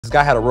This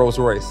guy had a Rolls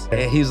Royce,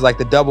 and he was like,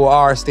 the double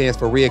R stands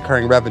for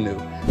reoccurring revenue.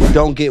 You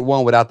don't get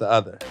one without the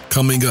other.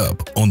 Coming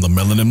up on the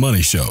Melanin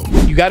Money Show.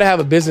 You got to have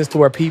a business to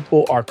where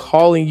people are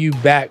calling you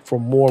back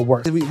for more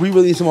work. We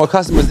really need some more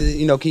customers.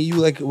 You know, can you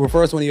like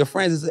refer us to one of your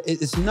friends?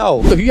 It's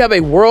no. If you have a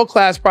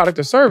world-class product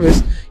or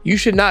service, you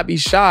should not be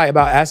shy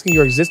about asking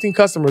your existing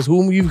customers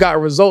whom you've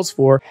got results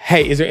for,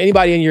 hey, is there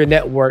anybody in your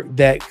network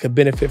that could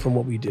benefit from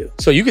what we do?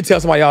 So you could tell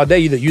somebody all day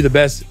you're the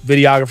best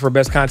videographer,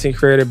 best content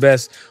creator,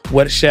 best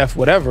chef,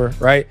 whatever,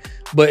 right?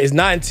 But it's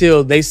not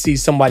until they see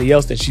somebody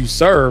else that you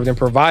served and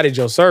provided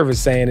your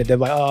service saying that they're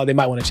like, oh, they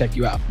might want to check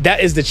you out.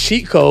 That is the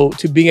cheat code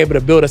to being able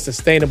to build a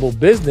sustainable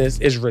business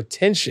is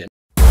retention.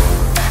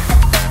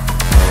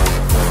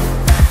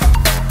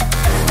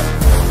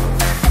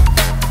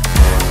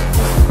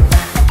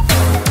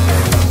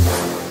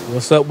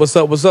 What's up, what's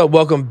up, what's up?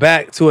 Welcome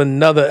back to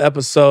another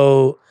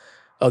episode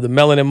of the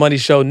Melanin Money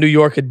Show, New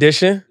York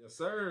edition. Yes,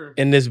 sir.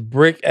 In this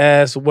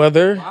brick-ass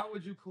weather. Why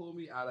would you pull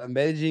me out of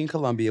Medellin,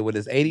 Colombia with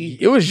his 80?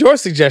 It was your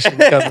suggestion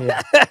to come here.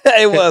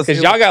 It was.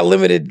 Because y'all got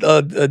limited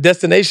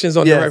destinations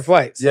on direct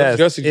flights. So yes, it's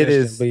your suggestion, it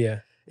is. But yeah.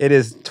 It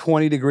is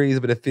 20 degrees,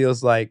 but it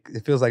feels like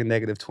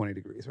negative 20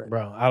 degrees right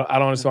now. Bro, I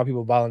don't understand why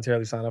people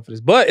voluntarily sign up for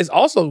this. But it's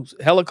also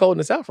hella cold in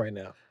the South right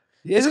now.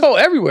 Yeah, it's cold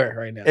everywhere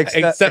right now,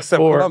 except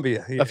for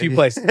Colombia. a few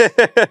places.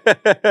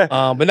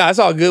 But no, it's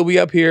all good. We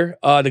up here.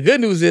 The good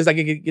news is I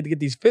can get to get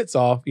these fits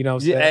off. You know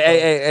what I'm saying?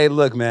 Hey,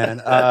 look,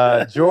 man.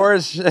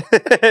 George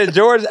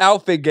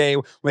outfit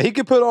game, when he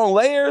can put on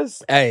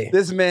layers, hey,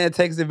 this man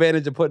takes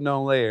advantage of putting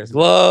on layers.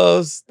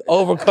 Gloves,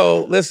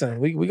 overcoat. Listen,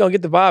 we gonna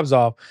get the vibes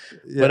off.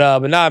 Yeah.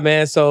 But nah,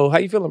 man. So how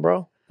you feeling,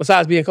 bro?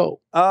 Besides being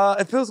cold?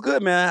 It feels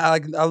good, man.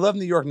 I love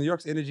New York. New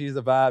York's energy is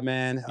a vibe,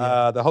 man.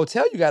 Yeah. The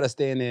hotel you got to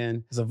stand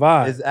in is a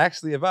vibe. It's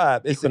actually a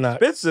vibe. It's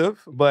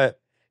expensive, but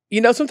you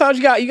know, sometimes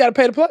you got to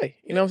pay to play.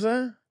 You know what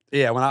I'm saying?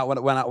 Yeah. When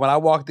I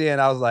walked in,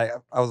 I was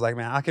like,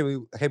 man, I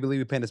can't believe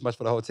we're paying this much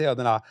for the hotel.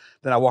 Then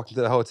I walked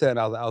into the hotel and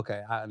I was like,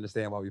 okay, I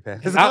understand why we're paying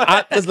this.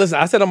 Listen,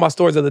 I said on my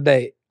stories the other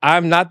day,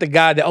 I'm not the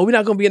guy that we're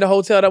not gonna be in the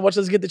hotel that much.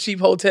 Let's get the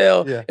cheap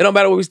hotel. Yeah. It don't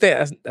matter where we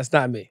stay. That's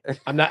not me.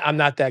 I'm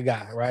not that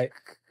guy, right?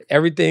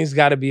 Everything's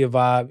got to be a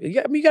vibe.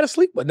 You got to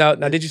sleep. Now,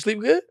 did you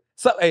sleep good?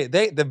 So, hey,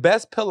 the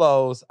best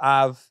pillows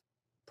I've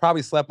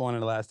probably slept on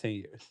in the last 10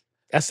 years.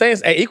 That's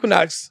saying, hey,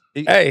 Equinox.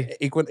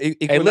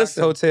 Equinox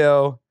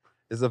Hotel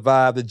is a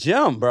vibe. The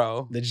gym,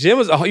 bro. The gym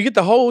is you get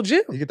the whole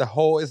gym. You get the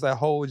whole. It's a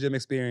whole gym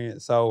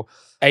experience. So,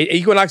 hey,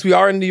 Equinox, we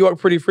are in New York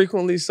pretty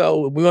frequently,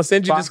 so we're gonna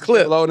send you this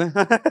clip. Loading. You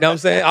know what I'm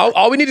saying?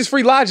 All we need is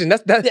free lodging.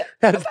 That's not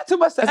too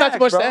much to ask. That's not too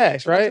much to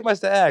ask, right? Not too much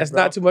to ask. That's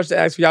not too much to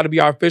ask for y'all to be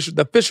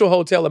the official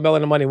hotel of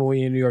Melanin Money when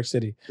we're in New York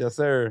City. Yes,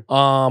 sir.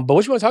 But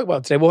what you want to talk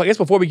about today? Well, I guess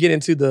before we get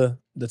into the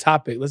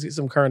topic, let's get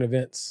some current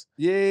events.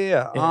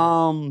 Yeah.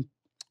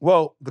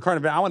 Well, the current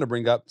event I want to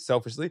bring up,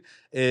 selfishly,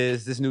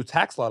 is this new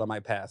tax law that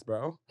might pass,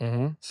 bro.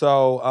 Mm-hmm.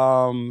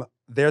 So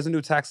there's a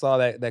new tax law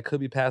that could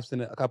be passed in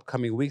the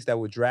upcoming weeks that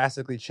would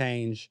drastically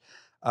change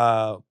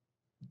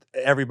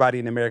everybody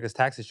in America's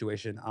tax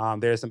situation.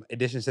 There's some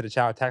additions to the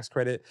child tax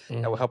credit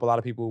that will help a lot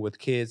of people with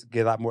kids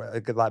get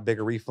a lot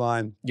bigger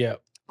refund. Yeah.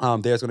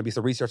 There's going to be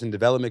some research and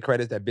development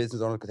credits that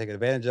business owners can take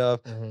advantage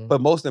of. Mm-hmm. But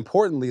most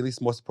importantly, at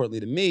least most importantly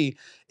to me,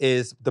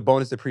 is the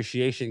bonus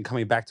depreciation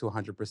coming back to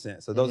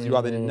 100%. So those of you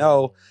all that didn't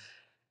know,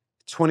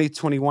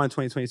 2021,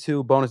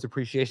 2022, bonus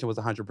depreciation was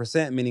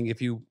 100%, meaning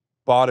if you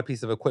bought a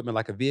piece of equipment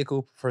like a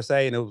vehicle, per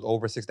se, and it was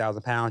over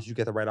 6,000 pounds, you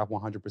get to write off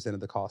 100% of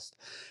the cost.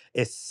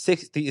 It's going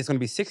to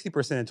be 60% in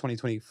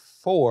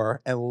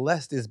 2024,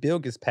 unless this bill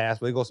gets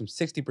passed, where it goes from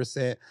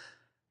 60%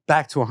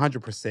 back to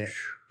 100%.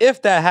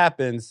 If that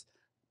happens,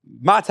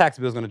 my tax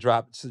bill is going to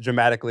drop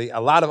dramatically. A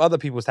lot of other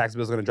people's tax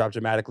bills are going to drop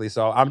dramatically.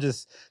 So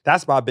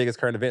that's my biggest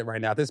current event right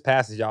now. If this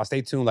passes, y'all,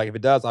 stay tuned. Like, if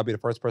it does, I'll be the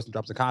first person to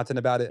drop some content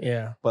about it.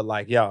 Yeah. But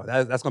like, yo,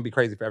 that's going to be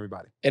crazy for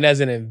everybody. And as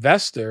an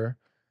investor,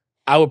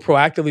 I would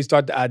proactively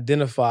start to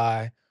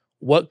identify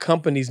what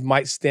companies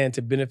might stand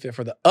to benefit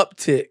for the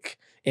uptick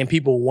in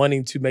people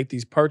wanting to make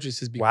these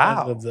purchases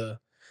because of the.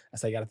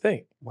 That's how you got to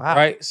think. Wow.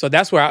 Right. So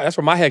that's where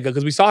my head goes,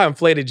 because we saw how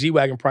inflated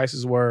G-Wagon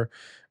prices were.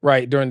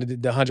 Right, during the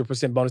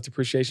 100% bonus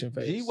depreciation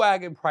phase.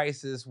 G-Wagon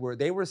prices were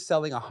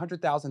selling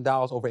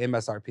 $100,000 over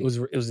MSRP.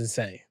 It was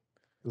insane. It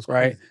was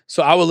right? crazy.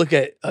 So I would look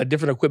at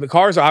different equipment.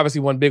 Cars are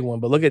obviously one big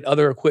one, but look at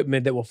other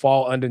equipment that will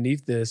fall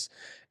underneath this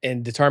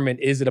and determine,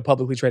 is it a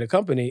publicly traded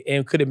company,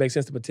 and could it make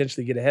sense to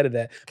potentially get ahead of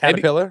that?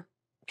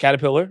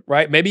 Caterpillar,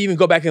 right? Maybe even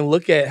go back and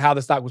look at how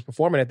the stock was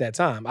performing at that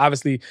time.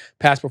 Obviously,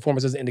 past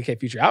performance doesn't indicate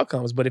future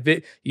outcomes, but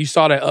if you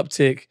saw that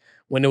uptick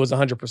when it was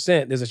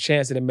 100%, there's a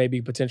chance that it maybe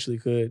potentially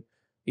could,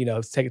 you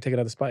know, take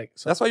another spike.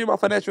 So that's why you're my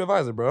financial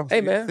advisor, bro.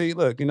 Hey, man. See,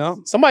 look, you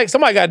know. Somebody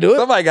got to do it.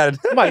 Somebody got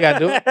to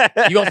do it.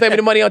 You going to save me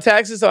the money on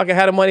taxes so I can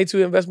have the money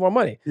to invest more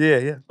money.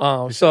 Yeah.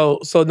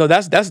 So no,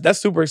 that's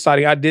super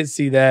exciting. I did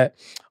see that.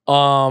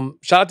 Shout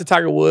out to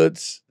Tiger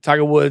Woods.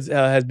 Tiger Woods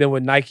has been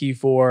with Nike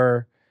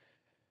for,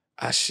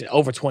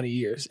 over 20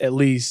 years at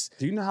least.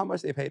 Do you know how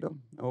much they paid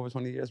them over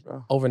 20 years,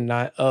 bro? Over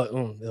there's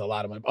a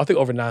lot of money. I think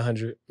over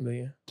 900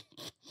 million.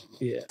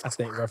 Yeah, I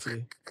think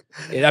roughly.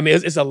 Yeah, I mean,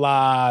 it's a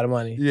lot of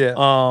money. Yeah.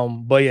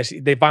 But yeah,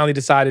 they finally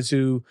decided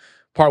to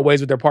part ways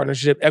with their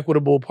partnership,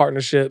 equitable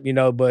partnership,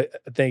 but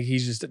I think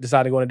he's just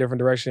decided to go in a different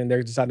direction.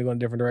 They're deciding to go in a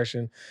different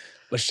direction.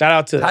 But shout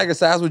out to Tiger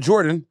size with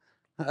Jordan.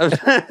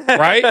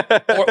 Right?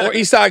 Or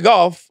Eastside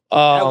Golf.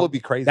 That would be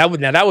crazy. That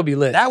would be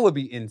lit. That would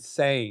be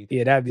insane.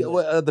 Yeah, that'd be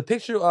lit. The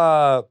picture,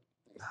 never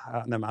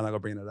mind, I'm not gonna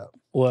bring it up.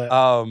 What?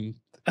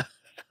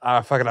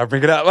 I'll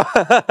bring it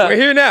up. We're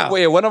here now.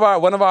 Wait, one of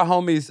our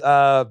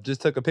homies just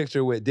took a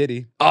picture with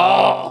Diddy.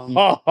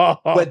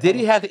 But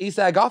Diddy had the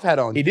Eastside Golf hat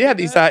on. He did have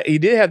the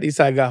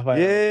Eastside Golf hat.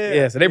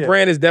 Yeah. So their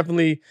brand is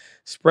definitely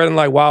spreading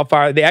like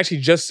wildfire. They actually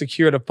just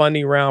secured a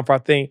funding round for I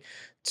think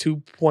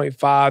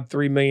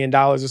 $2.53 million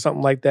or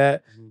something like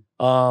that.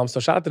 So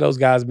shout out to those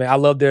guys, man. I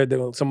love they're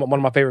one of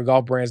my favorite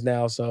golf brands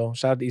now. So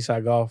shout out to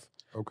Eastside Golf.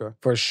 Okay.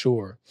 For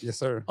sure. Yes,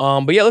 sir.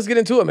 But yeah, let's get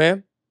into it,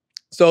 man.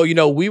 So,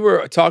 we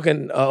were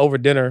talking over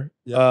dinner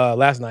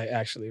last night,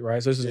 actually,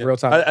 right? So this is real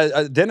time.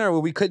 A dinner where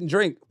we couldn't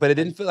drink, but it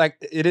didn't feel like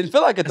it though.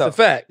 That's a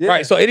fact. Yeah.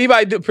 Right. So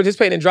anybody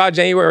participating in Dry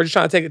January or just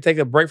trying to take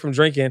a break from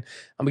drinking,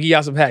 I'm gonna give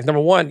y'all some hacks. Number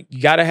one, you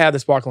gotta have the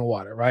sparkling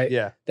water, right?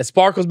 Yeah. The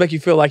sparkles make you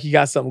feel like you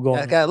got something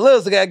going on. Got a little,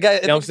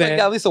 got you know what I'm saying?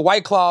 Got at least a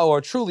White Claw or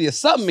Truly or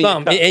something.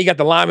 And you got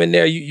the lime in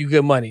there, you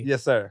good money.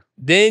 Yes, sir.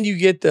 Then you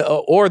get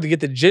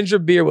the ginger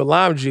beer with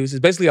lime juice.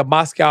 It's basically a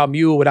Moscow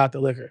Mule without the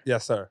liquor.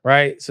 Yes, sir.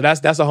 Right? So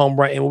that's a home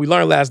brand. And what we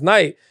learned last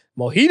night,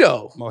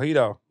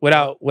 Mojito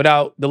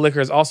without the liquor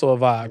is also a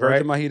vibe,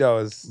 Virgin right?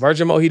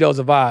 Virgin Mojito is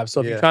a vibe.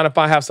 So if you're trying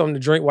to have something to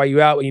drink while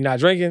you out and you're not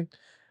drinking,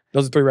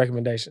 those are 3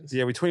 recommendations.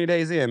 Yeah, we're 20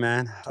 days in,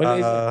 man.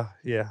 20 days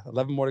in. Yeah,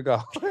 11 more to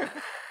go.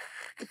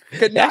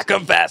 Could not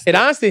come fast. It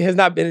honestly has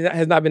not been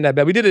that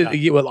bad. We did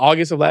it with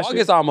August of last year.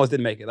 August almost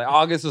didn't make it. Like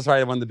August was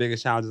probably one of the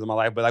biggest challenges of my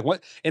life. But like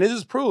what, and it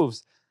just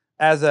proves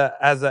as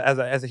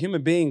a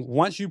human being,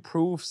 once you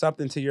prove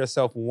something to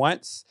yourself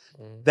once,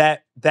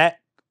 that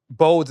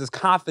bodes as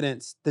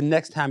confidence the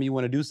next time you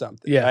want to do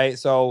something. Yeah. Right.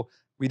 So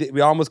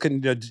we almost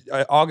couldn't.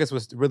 August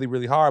was really,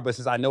 really hard, but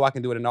since I know I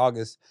can do it in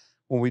August,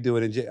 when we do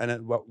it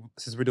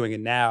since we're doing it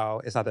now,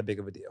 it's not that big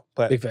of a deal.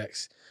 But big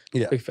facts.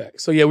 Yeah. Big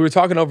facts. So yeah, we were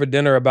talking over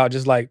dinner about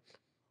just like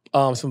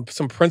some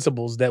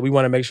principles that we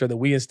want to make sure that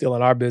we instill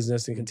in our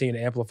business and continue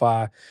to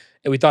amplify.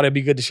 And we thought it'd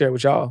be good to share it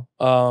with y'all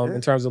in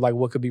terms of like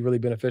what could be really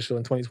beneficial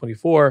in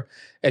 2024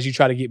 as you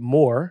try to get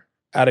more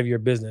out of your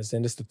business.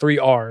 And it's the 3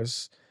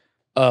 R's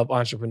of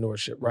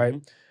entrepreneurship, right?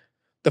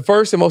 The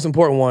first and most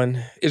important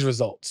one is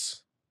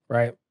results,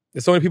 right?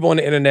 There's so many people on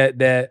the internet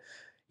that,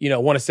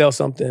 want to sell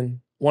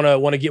something,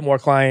 want to get more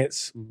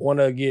clients, want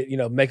to get,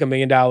 make $1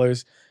 million,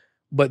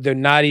 but they're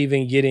not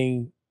even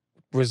getting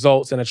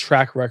results and a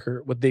track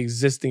record with the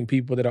existing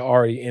people that are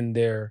already in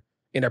their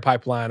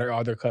pipeline or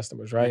are their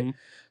customers, right?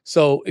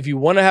 So if you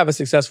want to have a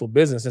successful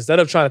business, instead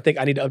of trying to think,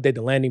 I need to update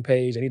the landing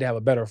page, I need to have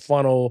a better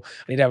funnel,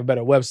 I need to have a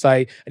better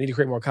website, I need to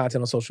create more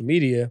content on social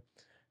media,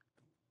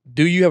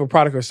 do you have a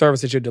product or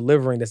service that you're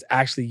delivering that's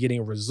actually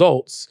getting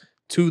results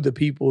to the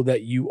people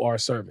that you are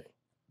serving?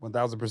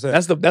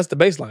 1000%. That's the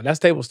baseline. That's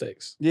table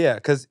stakes. Yeah,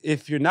 because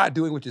if you're not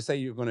doing what you say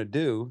you're going to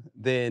do,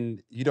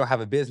 then you don't have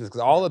a business.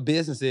 Because all a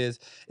business is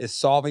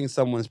solving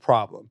someone's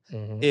problem.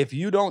 If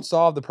you don't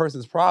solve the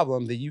person's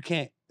problem, then you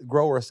can't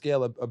grow or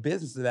scale a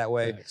business in that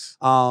way.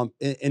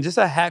 And just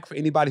a hack for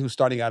anybody who's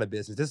starting out a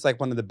business. This is like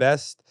one of the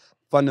best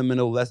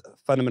fundamental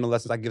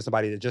lessons I can give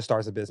somebody that just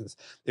starts a business.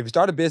 If you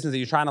start a business and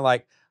you're trying to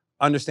like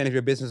understand if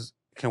your business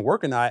can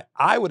work or not,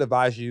 I would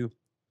advise you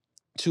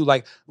to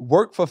like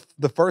work for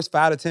the first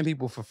 5 to 10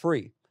 people for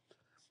free.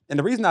 And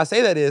the reason I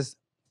say that is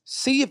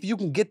see if you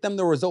can get them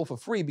the result for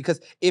free, because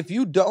if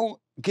you don't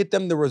get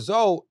them the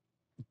result,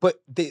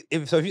 but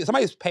if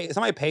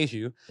somebody pays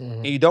you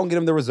and you don't get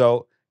them the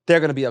result, they're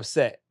going to be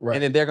upset. Right.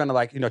 And then they're going to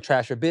like,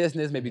 trash your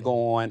business, maybe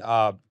go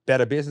on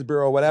Better Business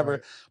Bureau or whatever.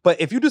 Right.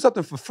 But if you do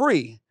something for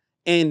free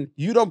and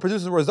you don't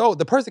produce a result,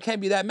 the person can't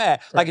be that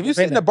mad. Right. Like if you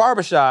sit in the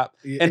barbershop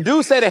and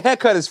dude say the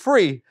haircut is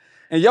free,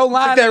 and your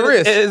line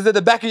is at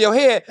the back of your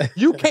head,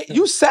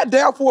 you sat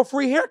down for a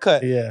free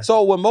haircut. Yeah.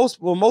 So when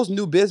most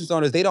new business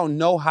owners, they don't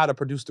know how to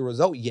produce the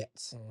result yet.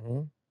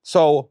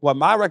 So what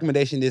my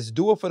recommendation is,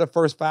 do it for the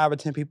first 5 or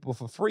 10 people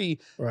for free,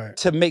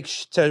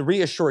 to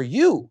reassure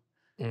you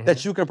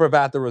that you can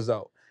provide the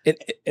result. And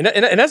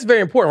that's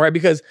very important, right?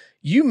 Because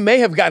you may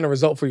have gotten a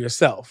result for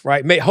yourself,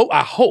 right?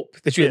 I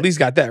hope that you at least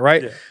got that,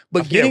 right? Yeah.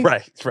 But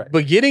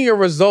getting a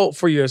result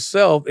for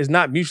yourself is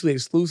not mutually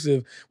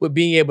exclusive with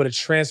being able to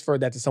transfer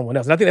that to someone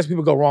else. And I think that's where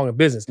people go wrong in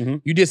business.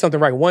 You did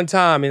something right one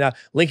time, and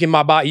linking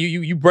my body,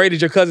 you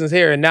braided your cousin's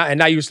hair, and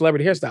now you're a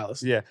celebrity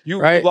hairstylist. Yeah,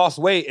 you lost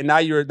weight, and now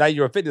you're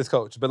a fitness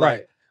coach. But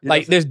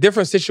like there's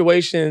different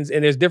situations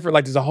and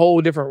there's a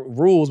whole different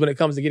rules when it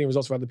comes to getting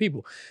results for other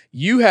people.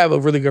 You have a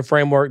really good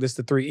framework. That's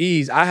the 3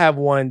 E's. I have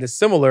one that's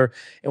similar.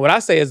 And what I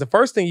say is the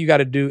first thing you got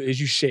to do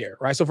is you share,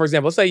 right? So for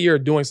example, let's say you're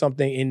doing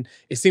something and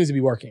it seems to be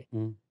working.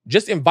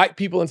 just invite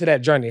people into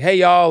that journey. Hey,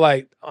 y'all,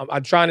 like,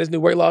 I'm trying this new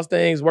weight loss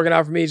thing. It's working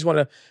out for me. Just want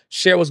to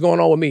share what's going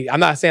on with me. I'm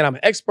not saying I'm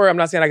an expert. I'm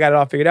not saying I got it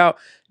all figured out.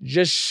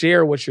 Just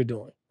share what you're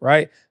doing,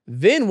 right?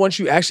 Then once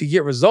you actually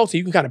get results, and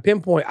you can kind of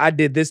pinpoint, I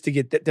did this to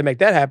get to make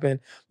that happen,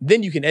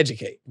 then you can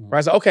educate,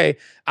 right? So, okay,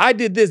 I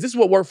did this. This is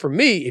what worked for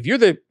me. If you're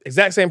the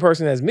exact same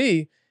person as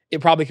me,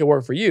 it probably could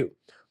work for you.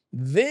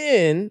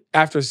 Then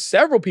after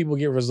several people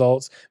get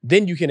results,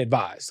 then you can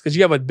advise because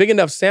you have a big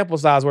enough sample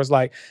size where it's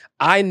like,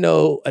 I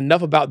know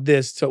enough about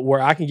this to where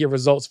I can get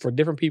results for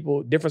different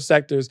people, different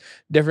sectors,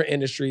 different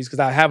industries because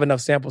I have enough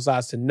sample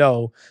size to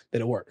know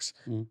that it works.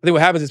 I think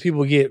what happens is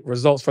people get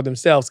results for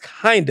themselves,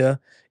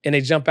 kinda, and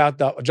they jump off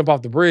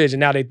the bridge, and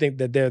now they think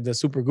that they're the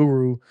super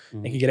guru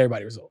and can get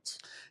everybody results.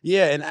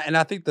 Yeah, and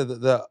I think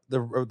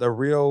the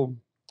real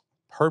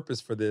purpose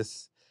for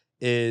this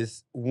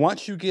is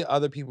once you get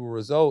other people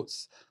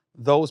results,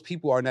 those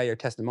people are now your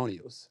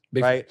testimonials,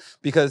 right?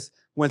 Because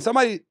when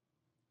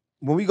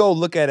we go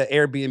look at an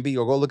Airbnb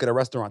or go look at a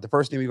restaurant, the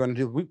first thing we're going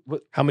to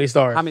do, how many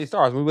stars? How many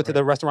stars? When we went to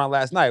the restaurant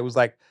last night, it was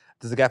like,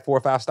 does it got 4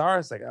 or 5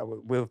 stars? Like,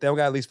 if they don't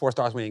got at least 4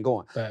 stars, we ain't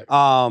going.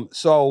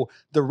 So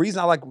the reason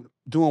I like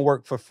doing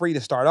work for free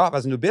to start off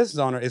as a new business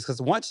owner is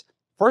because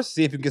first,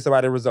 see if you can get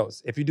somebody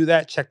results. If you do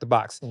that, check the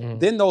box.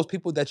 Then those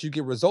people that you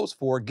get results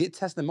for, get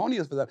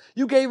testimonials for them.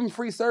 You gave them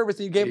free service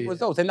and you gave them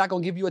results. They're not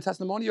going to give you a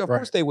testimonial. Of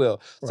course they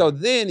will. So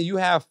then you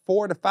have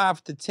 4 to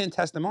 5 to 10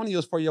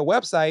 testimonials for your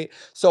website.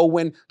 So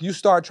when you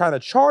start trying to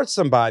charge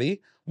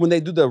somebody, when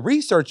they do the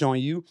research on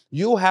you,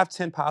 you'll have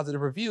 10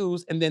 positive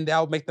reviews, and then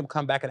that'll make them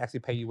come back and actually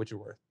pay you what you're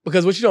worth.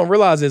 Because what you don't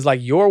realize is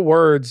like your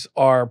words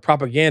are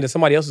propaganda.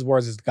 Somebody else's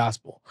words is the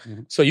gospel.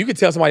 So you could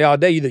tell somebody all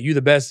day you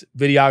the best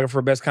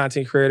videographer, best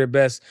content creator,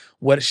 best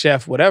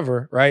chef,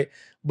 whatever, right?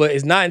 But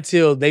it's not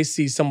until they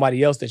see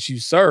somebody else that you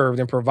served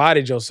and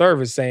provided your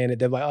service saying that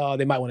they're like, oh,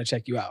 they might want to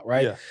check you out,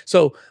 right?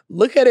 So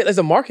look at it as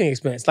a marketing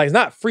expense. Like, it's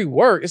not free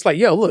work. It's like,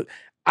 yo, look,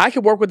 I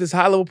could work with this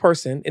high-level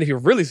person, and if you're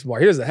really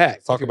smart, here's a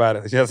hack. Talk about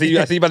it. I see you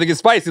about to get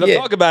spicy. Let's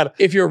talk about it.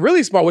 If you're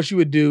really smart, what you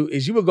would do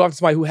is you would go after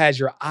somebody who has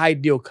your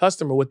ideal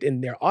customer within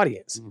their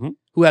audience,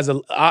 who has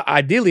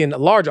ideally a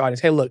large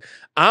audience. Hey, look,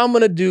 I'm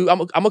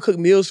gonna cook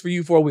meals for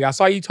you for a week. I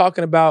saw you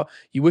talking about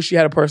you wish you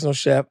had a personal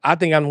chef. I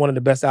think I'm one of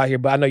the best out here,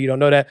 but I know you don't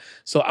know that.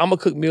 So I'm gonna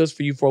cook meals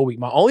for you for a week.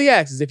 My only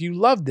ask is if you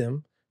love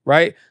them,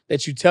 right,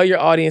 that you tell your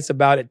audience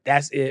about it.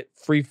 That's it.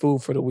 Free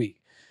food for the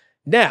week.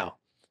 Now,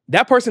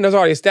 that person has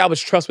already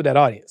established trust with that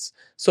audience.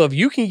 So if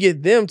you can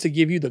get them to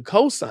give you the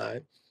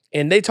cosign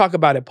and they talk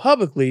about it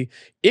publicly,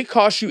 it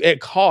costs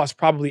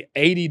probably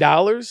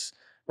 $80,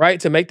 right,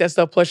 to make that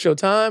stuff plus your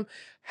time.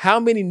 How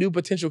many new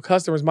potential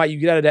customers might you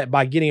get out of that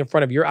by getting in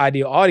front of your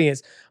ideal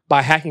audience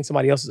by hacking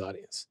somebody else's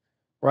audience,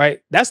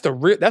 right? That's the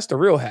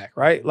real hack,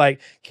 right? Like,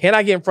 can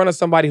I get in front of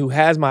somebody who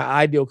has my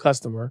ideal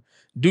customer,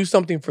 do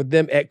something for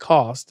them at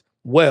cost,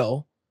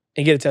 and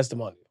get a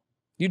testimonial?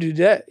 You do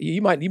that,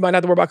 you might not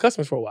have to worry about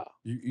customers for a while.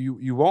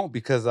 You won't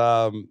because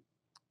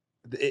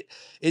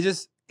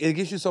it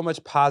gives you so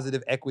much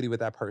positive equity with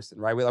that person,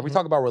 right? We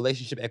talk about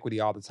relationship equity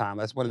all the time.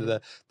 That's one of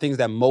the things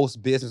that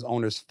most business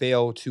owners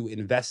fail to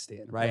invest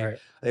in, right?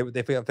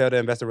 They fail to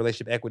invest in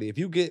relationship equity. If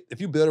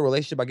you build a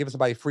relationship by giving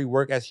somebody free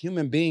work, as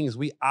human beings,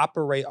 we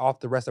operate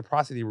off the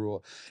reciprocity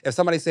rule. If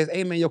somebody says,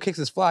 hey man, your kicks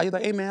is fly, you're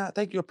like, hey man,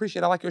 thank you,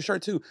 appreciate it. I like your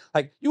shirt too.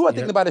 Like, you weren't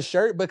thinking about a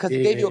shirt, but because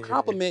he gave you a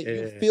compliment,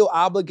 you feel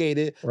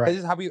obligated. This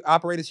is how we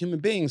operate as human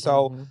beings.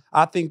 So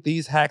I think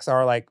these hacks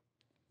are like,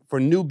 for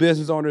new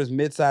business owners,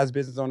 mid-sized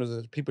business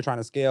owners, people trying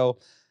to scale,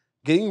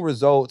 getting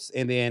results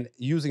and then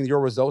using your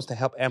results to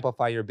help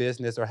amplify your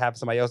business or have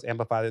somebody else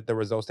amplify the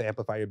results to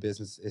amplify your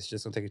business, it's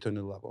just going to take you to a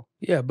new level.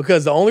 Yeah,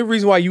 because the only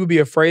reason why you would be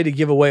afraid to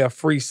give away a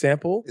free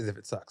sample is if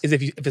it sucks. If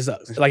it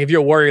sucks. Like, if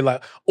you're worried,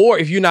 like, or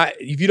if you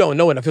don't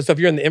know enough. So if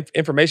you're in the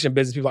information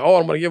business, people are like, oh,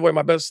 I'm going to give away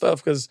my best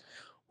stuff because,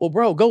 well,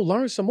 bro, go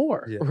learn some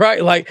more,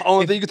 right? Like, the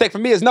only thing you can take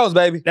from me is notes,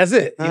 baby. That's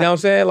it. You know what I'm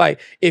saying?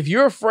 Like, if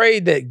you're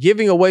afraid that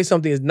giving away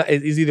something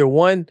is either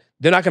one,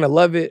 they're not going to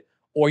love it,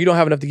 or you don't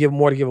have enough to give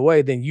more to give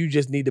away, then you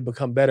just need to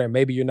become better, and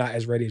maybe you're not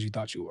as ready as you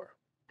thought you were.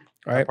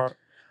 All right?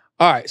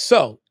 All right,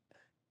 so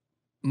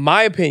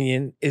my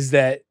opinion is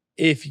that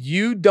if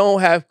you don't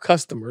have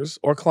customers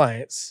or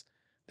clients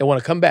that want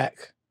to come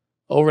back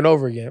over and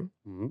over again,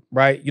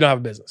 right, you don't have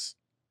a business,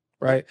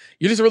 right?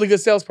 You're just a really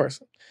good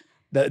salesperson.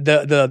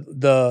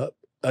 The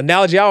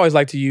analogy I always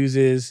like to use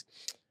is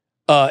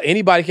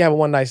anybody can have a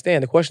one-night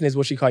stand. The question is,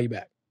 will she call you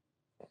back?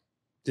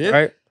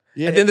 Right?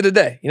 Yeah. At the end of the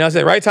day, you know what I'm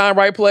saying? Right time,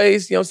 right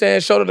place, you know what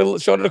I'm saying?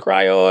 Shoulder to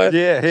cry on.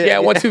 Yeah,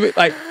 1, 2,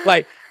 like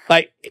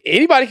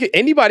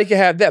anybody can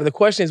have that. But the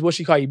question is, will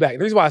she call you back?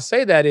 The reason why I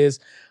say that is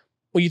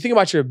when you think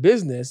about your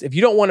business, if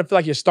you don't want to feel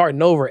like you're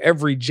starting over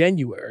every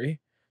January,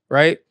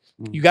 right?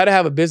 You got to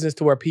have a business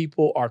to where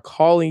people are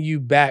calling you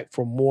back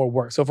for more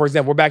work. So for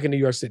example, we're back in New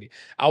York City.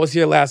 I was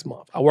here last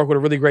month. I work with a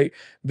really great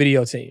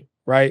video team,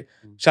 right?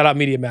 Shout out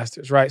Media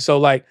Masters, right? So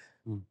like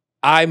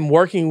I'm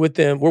working with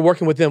them. We're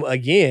working with them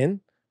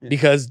again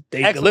because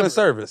they deliver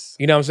service.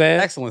 You know what I'm saying?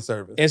 Excellent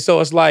service. And so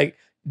it's like,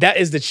 that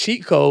is the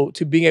cheat code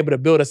to being able to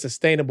build a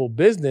sustainable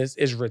business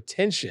is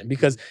retention,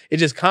 because it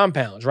just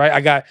compounds, right?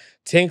 I got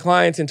 10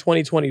 clients in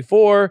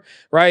 2024,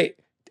 right?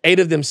 8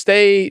 of them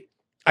stayed.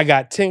 I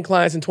got 10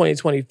 clients in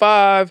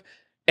 2025.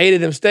 8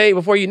 of them stayed.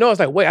 Before you know, it's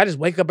like, wait, I just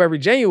wake up every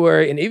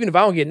January, and even if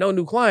I don't get no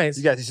new clients,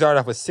 you start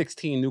off with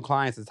 16 new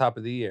clients at the top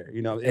of the year.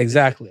 You know,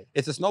 exactly.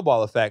 It's a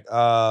snowball effect.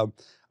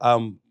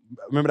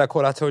 Remember that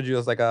quote I told you? It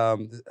was like,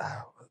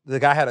 this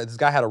guy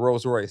had a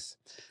Rolls Royce.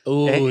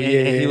 Ooh, and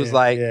he was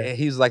like,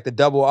 the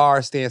double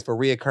R stands for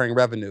reoccurring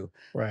revenue.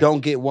 Right.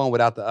 Don't get one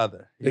without the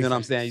other. You know what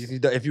I'm saying?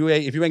 If you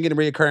ain't getting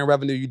reoccurring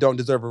revenue, you don't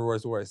deserve a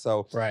Rolls Royce.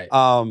 So right.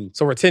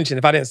 So retention.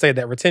 If I didn't say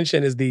that,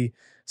 retention is the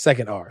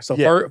second R.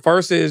 So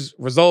first is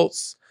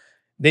results.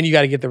 Then you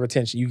got to get the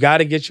retention. You got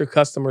to get your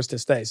customers to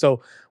stay.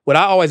 So what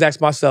I always ask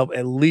myself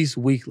at least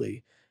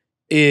weekly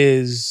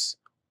is,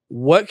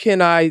 how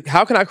can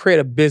I create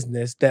a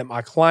business that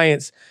my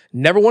clients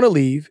never want to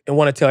leave and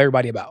want to tell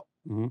everybody about?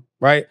 Mm-hmm.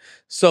 Right?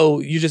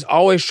 So you're just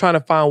always trying to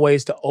find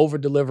ways to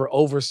over-deliver,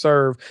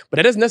 over-serve, but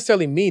that doesn't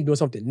necessarily mean doing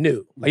something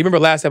new. Like, you remember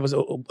last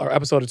episode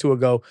or two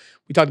ago,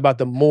 we talked about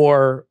the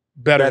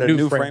better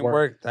new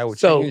framework. That would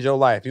change your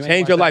life.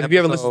 Change your life if you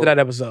ever listen to that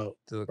episode,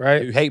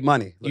 right? You hate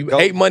money. You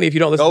hate money if you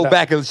don't listen to that. Go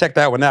back and check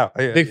that one out.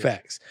 Big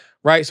facts.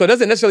 Right? So it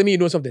doesn't necessarily mean you're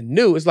doing something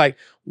new. It's like,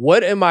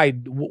 what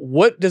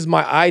does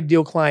my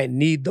ideal client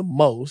need the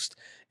most?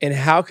 And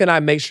how can I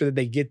make sure that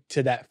they get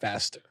to that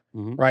faster?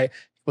 Mm-hmm. Right?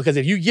 Because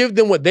if you give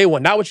them what they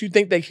want, not what you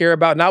think they care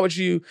about, not what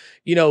you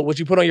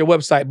put on your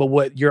website, but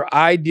what your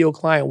ideal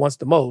client wants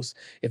the most,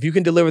 if you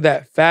can deliver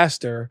that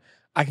faster,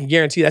 I can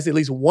guarantee that's at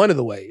least one of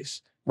the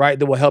ways, right,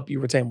 that will help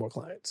you retain more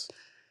clients.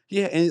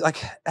 Yeah, and like,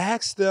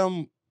 ask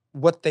them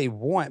what they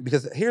want.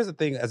 Because here's the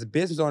thing, as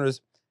business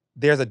owners,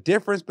 there's a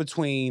difference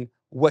between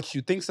what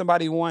you think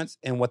somebody wants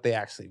and what they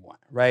actually want,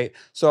 right?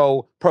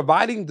 So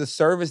providing the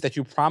service that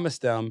you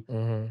promised them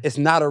is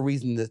not a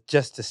reason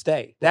just to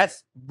stay.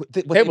 That's what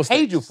they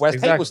paid you for.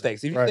 That's table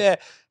stakes. If you said,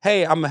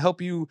 hey, I'm gonna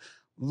help you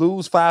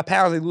lose 5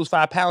 pounds, they lose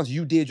 5 pounds,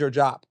 you did your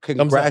job.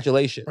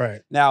 Congratulations.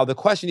 Right. Now, the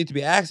question you need to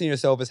be asking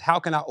yourself is, how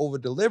can I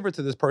over-deliver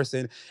to this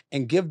person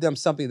and give them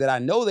something that I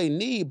know they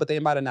need, but they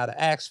might have not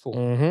asked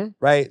for,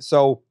 right?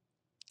 So,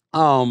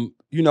 I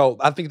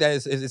think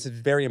that it's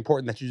very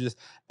important that you just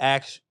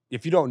ask.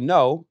 If you don't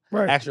know,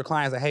 ask your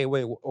clients, like, hey,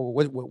 wait,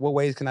 what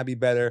ways can I be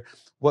better?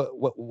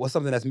 What's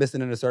something that's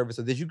missing in the service?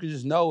 So that you can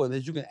just know, and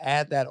that you can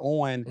add that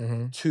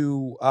on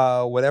to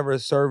whatever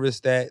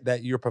service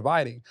that you're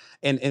providing.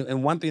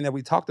 And one thing that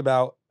we talked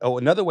about,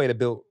 another way to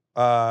build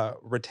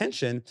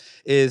retention,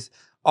 is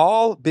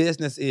all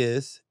business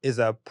is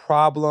a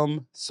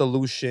problem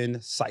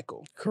solution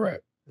cycle.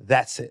 Correct.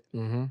 That's it.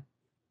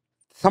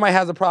 Somebody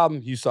has a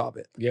problem, you solve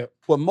it. Yep.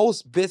 What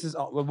most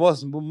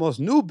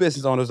new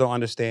business owners don't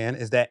understand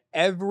is that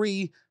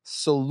every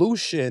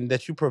solution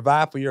that you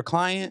provide for your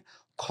client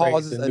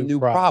causes a new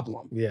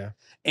problem. Yeah.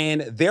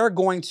 And they're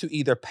going to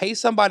either pay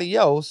somebody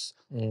else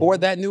for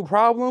that new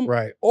problem,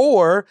 right,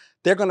 or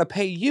they're going to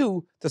pay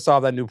you to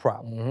solve that new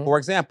problem. For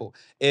example,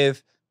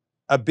 if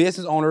a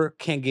business owner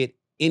can't get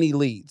any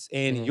leads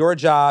and your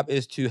job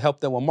is to help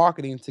them with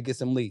marketing to get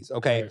some leads,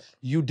 okay,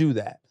 you do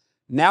that.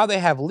 Now they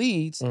have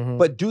leads,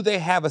 but do they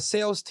have a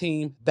sales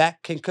team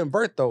that can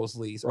convert those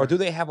leads? Or do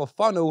they have a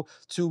funnel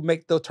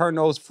to turn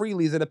those free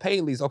leads into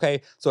paid leads?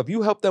 Okay, so if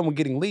you help them with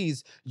getting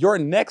leads, your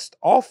next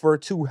offer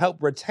to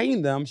help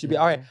retain them should be,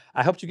 all right,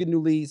 I helped you get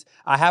new leads.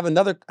 I have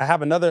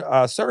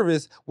another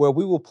service where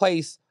we will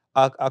place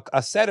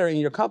a setter in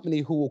your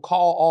company who will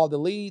call all the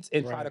leads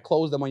and try to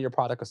close them on your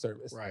product or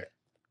service. Right.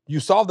 You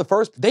solved the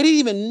first. They didn't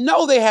even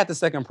know they had the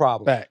second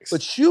problem. Facts.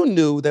 But you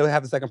knew they would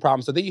have the second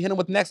problem. So then you hit them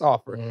with the next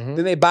offer.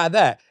 Then they buy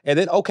that. And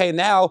then, okay,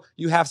 now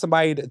you have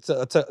somebody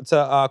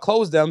to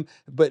close them,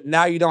 but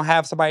now you don't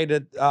have somebody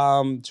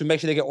to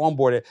make sure they get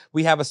onboarded.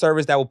 We have a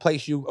service that will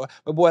place you,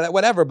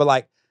 whatever. But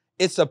like,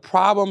 it's a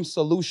problem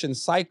solution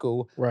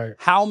cycle. Right.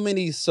 How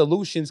many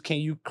solutions can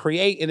you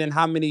create? And then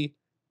how many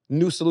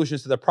new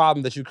solutions to the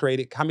problem that you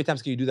created? How many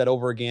times can you do that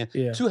over again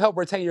to help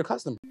retain your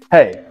customer?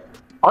 Hey.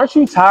 Aren't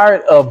you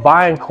tired of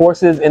buying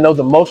courses in those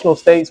emotional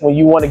states when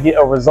you want to get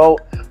a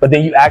result, but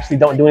then you actually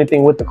don't do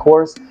anything with the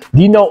course?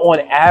 Do you know on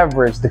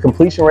average, the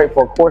completion rate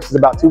for a course is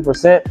about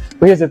 2%?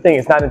 But here's the thing,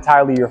 it's not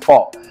entirely your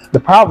fault.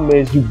 The problem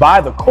is you buy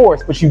the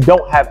course, but you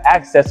don't have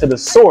access to the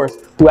source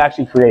who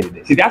actually created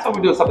it. See, that's why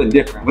we're doing something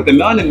different. With the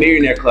Melanin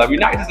Millionaire Club, you're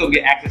not just gonna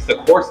get access to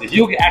courses,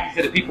 you'll get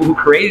access to the people who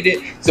created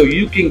it so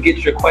you can get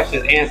your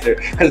questions answered.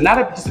 Because it's not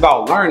just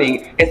about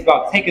learning, it's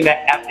about taking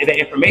that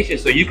information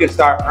so you can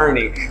start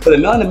earning. So the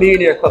Melanin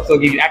Millionaire Club is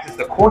gonna give you access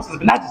to courses,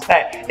 but not just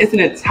that, it's an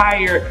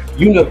entire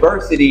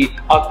university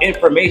of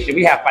information.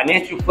 We have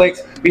financial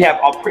flicks, we have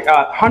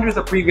hundreds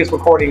of previous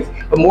recordings,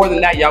 but more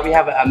than that, y'all, we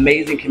have an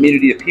amazing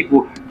community of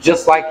people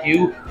just like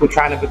you who are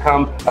trying to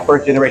become a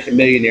first generation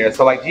millionaire.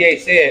 So like GA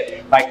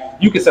said, like,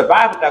 you can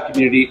survive without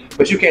community,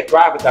 but you can't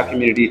thrive without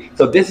community.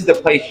 So this is the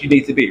place you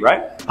need to be,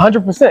 right?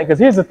 100%, because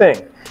here's the thing.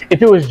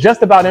 If it was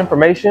just about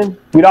information,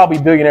 we'd all be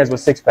billionaires with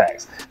six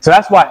packs. So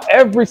that's why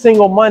every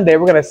single Monday,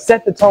 we're going to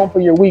set the tone for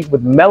your week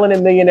with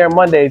Melanin Millionaire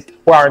Mondays,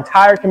 where our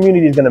entire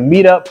community is going to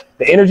meet up.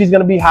 The energy is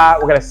going to be high.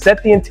 We're going to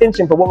set the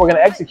intention for what we're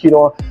going to execute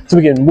on so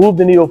we can move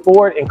the needle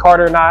forward, and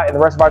Carter and I and the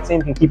rest of our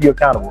team can keep you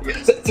accountable.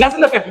 So that's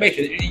enough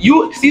information.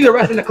 You see the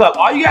rest in the club.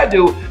 All you got to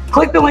do,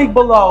 click the link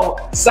below,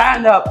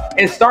 sign up,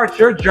 and start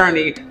your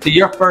journey to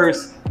your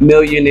first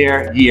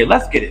millionaire year.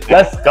 Let's get it.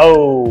 Let's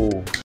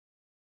go.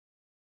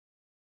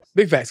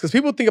 Big facts, because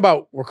people think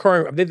about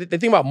recurring, they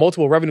think about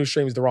multiple revenue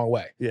streams the wrong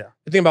way. Yeah.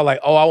 They think about like,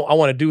 oh, I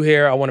want to do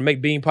hair, I want to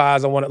make bean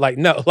pies, I want to like,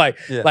 no,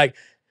 like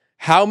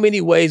how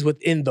many ways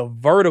within the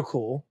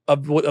vertical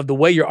of the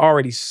way you're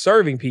already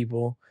serving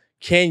people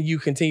can you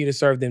continue to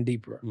serve them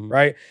deeper,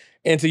 right?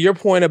 And to your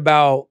point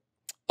about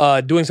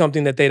doing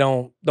something that they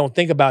don't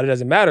think about, it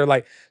doesn't matter.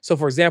 Like, so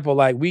for example,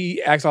 like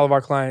we ask all of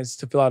our clients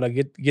to fill out a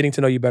getting to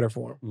know you better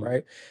form,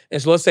 right?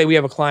 And so let's say we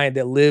have a client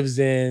that lives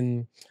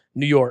in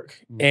New York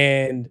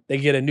and they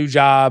get a new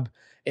job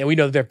and we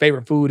know that their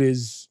favorite food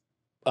is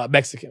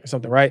Mexican or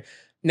something, right?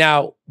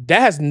 Now,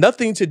 that has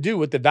nothing to do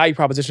with the value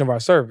proposition of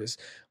our service.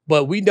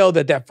 But we know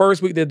that that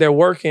first week that they're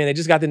working, they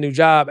just got the new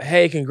job.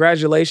 Hey,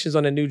 congratulations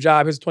on the new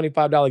job. Here's a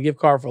 $25 gift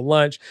card for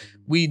lunch.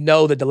 We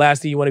know that the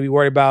last thing you want to be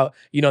worried about,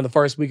 you know, in the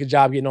first week of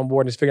job getting on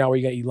board is figuring out where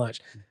you're going to eat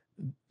lunch.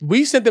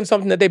 We sent them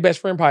something that their best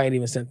friend probably ain't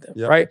even sent them,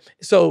 right?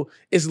 So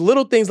it's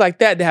little things like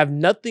that that have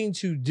nothing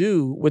to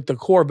do with the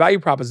core value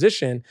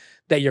proposition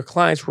that your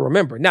clients will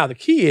remember. Now, the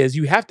key is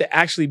you have to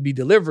actually be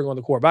delivering on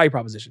the core value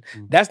proposition.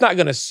 That's not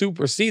going to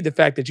supersede the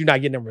fact that you're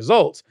not getting them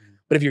results.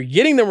 But if you're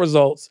getting them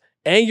results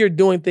and you're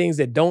doing things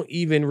that don't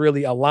even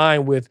really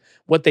align with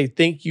what they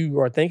think you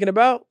are thinking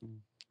about,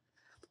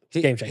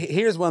 it's game changer.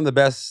 Here's one of the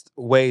best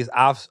ways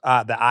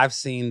that I've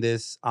seen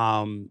this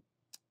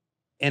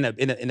in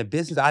a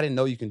business I didn't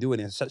know you can do it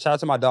in. Shout out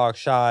to my dog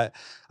Shad,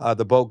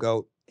 the boat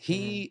goat.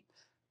 He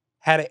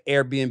had an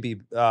Airbnb.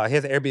 He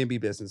has an Airbnb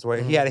business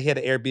where he had an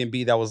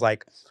Airbnb that was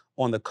like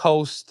on the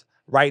coast,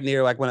 right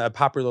near like a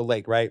popular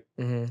lake, right?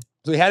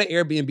 So he had an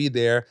Airbnb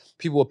there.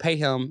 People will pay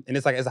him, and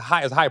it's a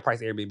high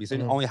price Airbnb. So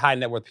only high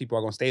net worth people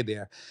are gonna stay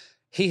there.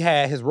 He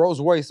had his Rolls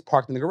Royce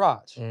parked in the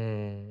garage.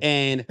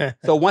 And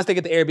so once they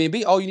get the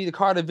Airbnb, oh, you need a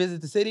car to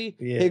visit the city?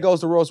 Here goes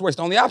the Rolls Royce.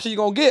 The only option you're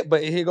gonna get,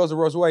 but here goes the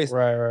Rolls Royce.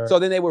 Right. So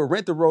then they would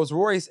rent the Rolls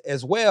Royce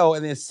as well.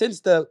 And then since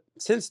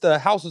the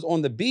house was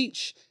on the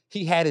beach,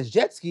 he had his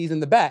jet skis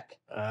in the back.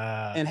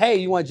 And hey,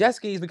 you want jet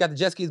skis? We got the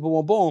jet skis, boom,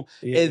 boom, boom.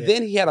 And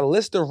then he had a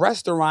list of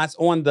restaurants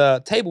on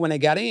the table when they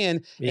got in,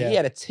 and he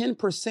had a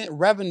 10%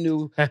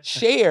 revenue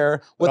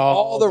share with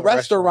all the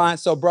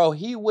restaurants. So bro,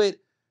 he would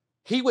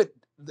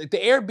the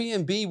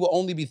Airbnb will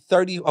only be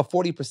 30 or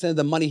 40% of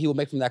the money he would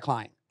make from that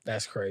client.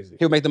 That's crazy.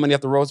 He'll make the money off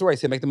the Rolls Royce.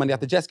 He'll make the money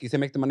off the jet skis. He'll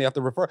make the money off the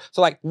referral.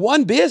 So like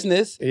one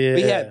business,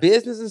 we had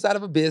business inside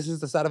of a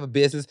business, inside of a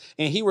business,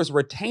 and he was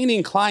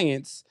retaining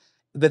clients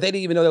that they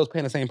didn't even know they was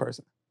paying the same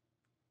person.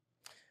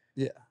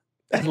 Yeah.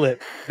 That's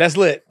lit. That's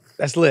lit.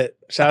 That's lit.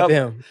 Shout out to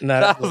him.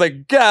 I was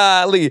like,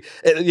 golly.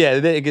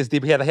 Then it gets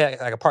deep. He had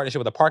like a partnership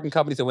with a parking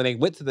company. So when they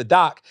went to the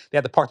dock, they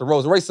had to park the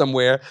Rolls Royce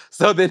somewhere.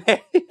 So then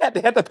they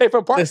had to pay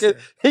for parking. Listen,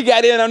 he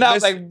got in on that. I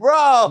was like,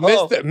 bro.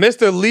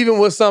 Mr. leaving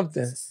with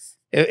something.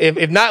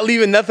 If not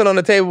leaving nothing on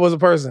the table was a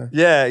person.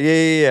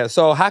 Yeah.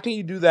 So how can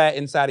you do that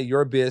inside of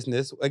your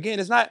business? Again,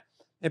 it's not,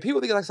 and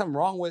people think like something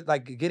wrong with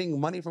like getting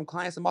money from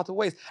clients in multiple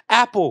ways.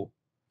 Apple.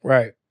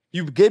 Right.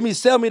 You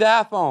sell me the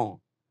iPhone.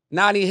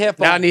 Now I need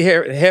headphones. Now I need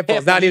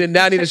headphones. Now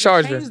I need a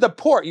charger. You change the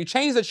port. You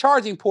change the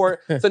charging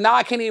port. So now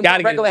I can't even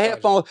put regular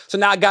headphones. So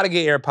now I got to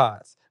get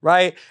AirPods,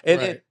 right?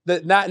 And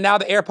now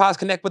the AirPods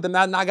connect with them.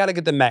 Now I got to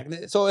get the Mac.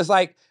 So it's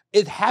like,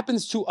 it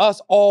happens to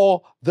us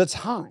all the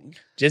time.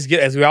 Just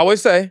as we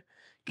always say,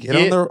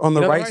 get on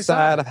the right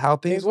side of how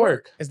things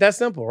work. It's that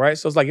simple, right?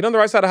 So it's like, get on the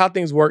right side of how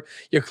things work.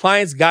 Your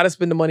clients got to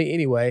spend the money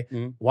anyway.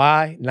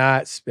 Why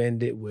not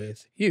spend it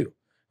with you?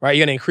 Right?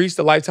 You're going to increase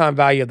the lifetime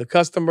value of the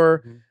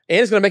customer, and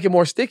it's going to make it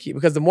more sticky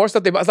because the more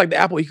stuff they buy, it's like the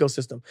Apple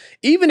ecosystem.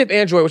 Even if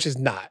Android, which is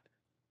not,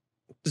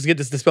 just get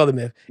this, dispel the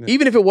myth,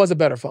 even if it was a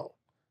better phone,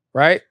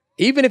 right?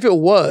 Even if it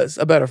was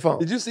a better phone.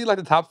 Did you see like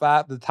the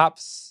top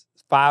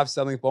five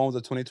selling phones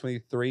of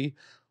 2023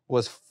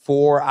 was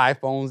 4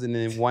 iPhones and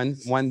then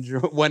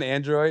one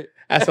Android?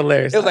 That's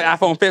hilarious. It was like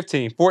iPhone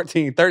 15,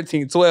 14,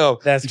 13,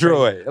 12. That's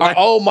Droid. Our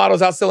old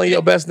models outselling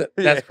your best.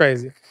 That's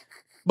crazy.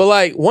 But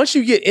like, once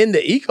you get in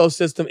the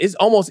ecosystem, it's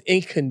almost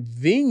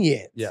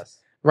inconvenient. Yes.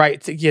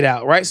 Right, to get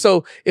out, right?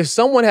 So if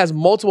someone has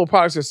multiple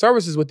products or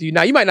services with you,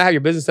 now you might not have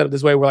your business set up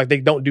this way where like they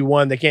don't do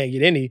one, they can't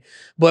get any.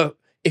 But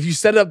if you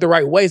set it up the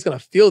right way, it's gonna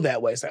feel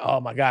that way. It's like, oh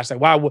my gosh,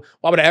 like why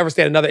would I ever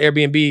stay at another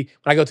Airbnb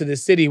when I go to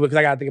this city? Because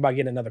I gotta think about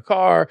getting another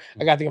car,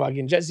 I gotta think about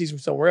getting jet skis from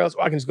somewhere else,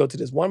 or I can just go to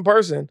this one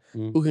person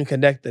who can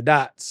connect the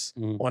dots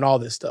on all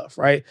this stuff,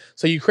 right?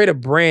 So you create a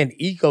brand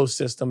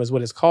ecosystem is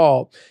what it's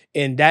called.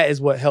 And that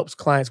is what helps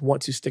clients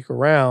want to stick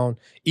around,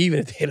 even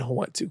if they don't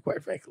want to,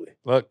 quite frankly.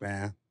 Look,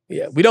 man.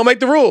 Yeah, we don't make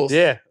the rules.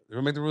 Yeah, we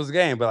don't make the rules of the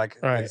game. But like,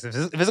 if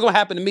it's gonna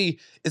happen to me,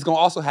 it's gonna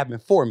also happen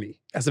for me.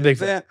 That's a big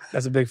fact.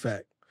 That's a big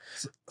fact.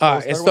 All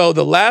right, and so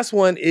the last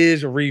one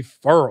is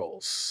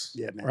referrals.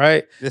 Yeah, man.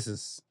 Right? This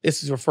is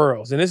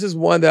referrals. And this is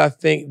one that I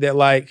think that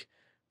like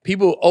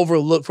people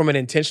overlook from an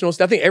intentional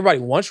stuff. I think everybody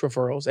wants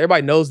referrals.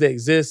 Everybody knows they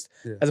exist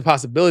as a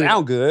possibility.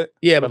 Sound good.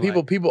 Yeah, but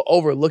people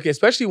overlook it,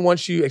 especially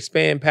once you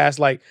expand past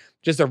like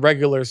just a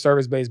regular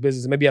service-based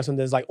business. Maybe you have something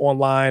that's like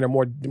online or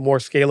more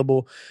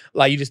scalable.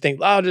 Like you just think,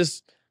 I'll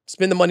just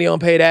spend the money on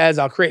paid ads,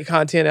 I'll create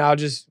content, and I'll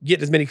just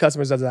get as many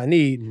customers as I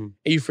need. And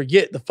you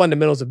forget the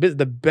fundamentals of business.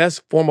 The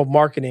best form of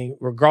marketing,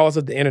 regardless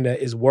of the internet,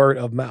 is word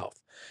of mouth.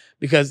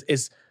 Because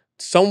it's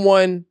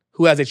someone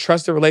who has a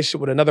trusted relationship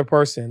with another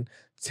person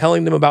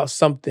telling them about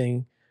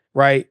something,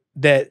 right?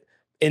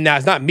 And now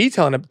it's not me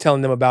telling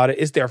them about it,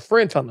 it's their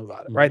friend telling them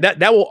about it, right?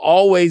 That will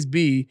always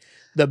be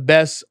the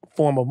best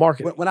form of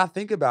marketing. When I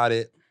think about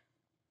it,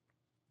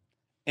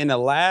 in the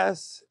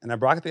last, and I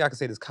think I can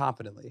say this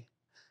confidently,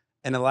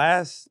 in the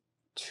last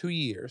 2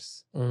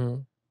 years,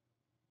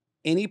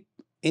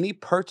 any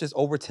purchase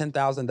over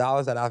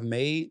 $10,000 that I've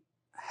made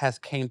has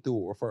came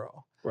through a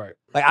referral. Right.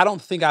 Like I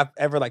don't think I've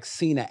ever like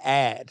seen an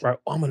ad. Right.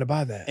 Oh, I'm gonna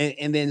buy that.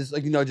 And then it's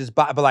like, just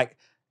buy, but like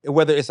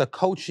whether it's a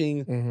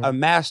coaching, a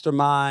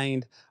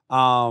mastermind,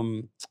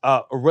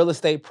 a real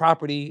estate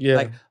property,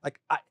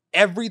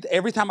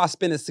 every time I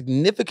spend a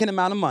significant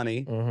amount of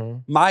money,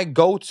 my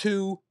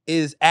go-to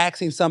is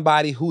asking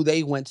somebody who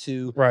they went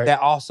to that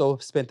also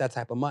spent that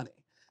type of money.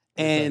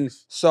 And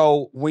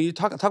so when you're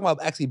talking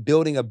about actually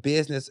building a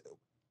business,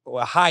 or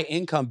a high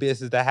income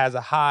business that has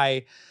a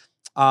high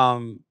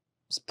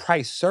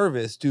price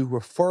service, dude,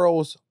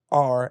 referrals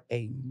are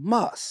a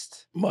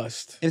must.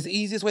 Must. It's the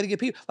easiest way to get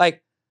people.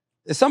 Like,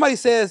 if somebody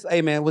says,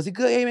 hey man, was he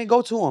good? Hey man,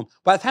 go to him.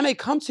 By the time they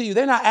come to you,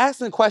 they're not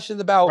asking questions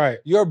about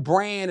your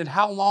brand and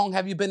how long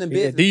have you been in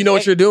business. Do you know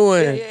what you're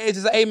doing? It's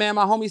just, hey man,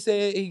 my homie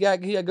said he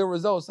got good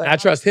results. Like, I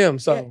trust him,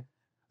 so.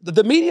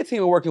 The media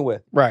team we're working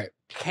with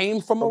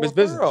came from a his referral.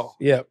 business.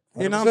 Yeah.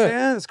 You know what I'm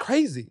saying? It's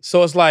crazy.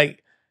 So it's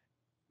like,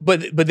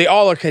 but they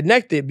all are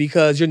connected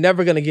because you're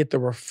never going to get the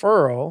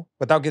referral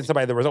without getting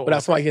somebody the result.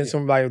 Without somebody getting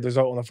somebody the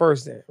result on the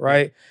first end,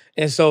 right?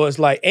 And so it's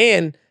like,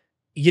 and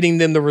getting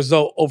them the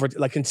result over,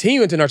 like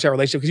continuing to nurture that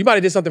relationship. Because you might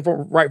have did something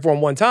for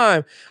them one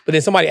time, but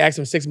then somebody asked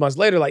them 6 months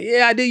later, like,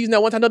 yeah, I did use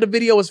that one time. I know the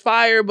video was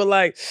fire, but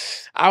like,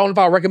 I don't know if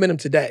I'll recommend them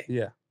today.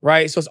 Yeah.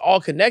 Right? So it's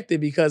all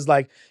connected because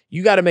like,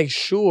 you got to make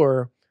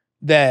sure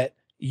that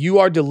you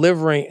are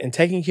delivering and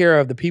taking care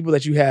of the people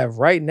that you have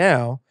right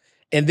now,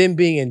 and then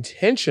being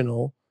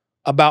intentional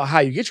about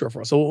how you get your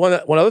referral. So one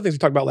of the other things we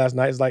talked about last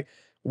night is like,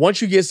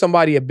 once you get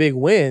somebody a big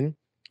win,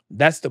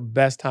 that's the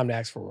best time to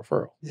ask for a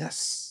referral.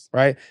 Yes.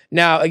 Right?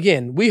 Now,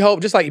 again, we hope,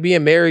 just like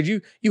being married,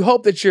 you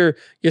hope that your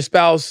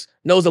spouse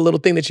knows a little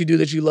thing that you do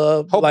that you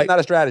love. Hope is not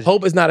a strategy.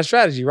 Hope is not a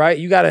strategy, right?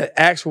 You got to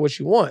ask for what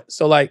you want.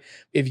 So like,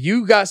 if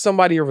you got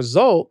somebody a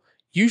result,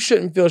 you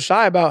shouldn't feel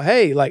shy about,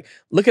 hey, like,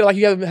 look at it like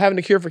you having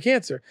the cure for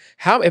cancer.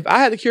 If I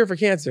had the cure for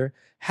cancer,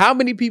 how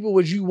many people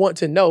would you want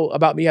to know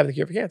about me having the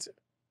cure for cancer?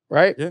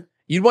 Right? Yeah.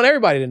 You'd want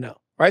everybody to know,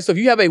 right? So if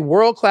you have a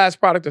world-class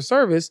product or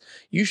service,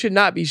 you should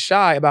not be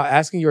shy about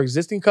asking your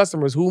existing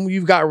customers whom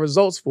you've got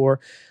results for,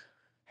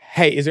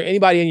 hey, is there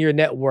anybody in your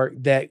network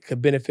that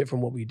could benefit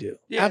from what we do?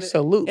 Yeah,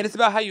 absolutely. And it's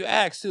about how you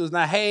ask too. It's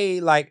not, hey,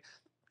 like,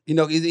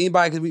 is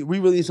anybody, because we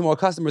really need some more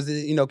customers,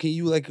 can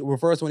you like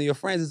refer us to one of your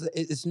friends?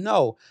 It's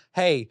no,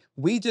 hey,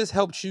 we just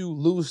helped you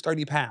lose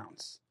 30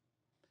 pounds.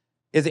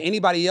 Is there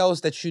anybody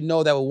else that you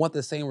know that will want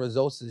the same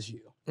results as you?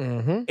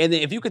 And then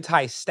if you could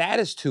tie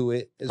status to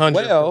it as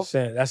well,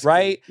 that's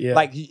right? Yeah.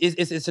 Like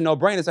it's a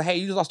no-brainer. So hey,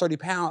 you just lost 30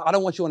 pounds. I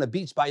don't want you on the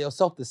beach by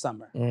yourself this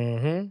summer.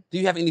 Do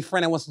you have any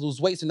friend that wants to lose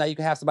weight? So now you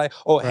can have somebody,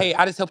 hey,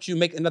 I just helped you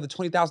make another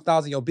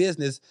 $20,000 in your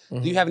business.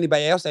 Do you have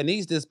anybody else that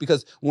needs this?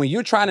 Because when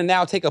you're trying to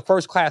now take a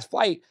first-class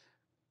flight,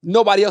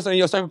 nobody else in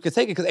your circle can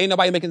take it because ain't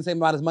nobody making the same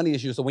amount of money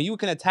as you. So when you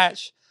can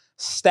attach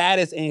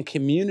status and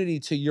community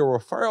to your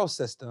referral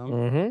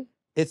system,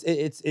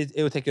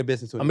 it would take your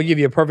business to I'm gonna give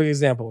you a perfect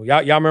example.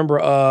 Y'all remember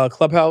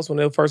Clubhouse when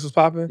it first was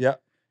popping? Yeah.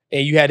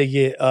 And you had to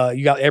get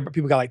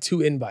people got like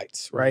 2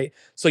 invites, right?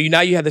 So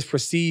now you have this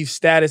perceived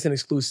status and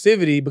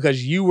exclusivity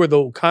because you were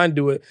the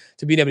conduit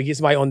to being able to get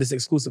somebody on this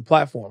exclusive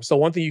platform. So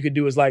one thing you could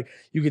do is like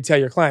you could tell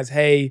your clients,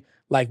 hey,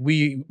 like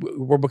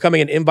we're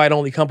becoming an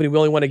invite-only company. We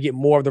only want to get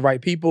more of the right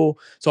people.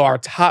 So our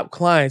top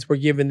clients, we're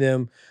giving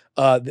them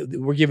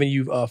we're giving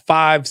you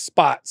 5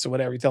 spots or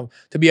whatever you tell them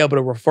to be able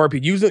to refer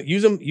people.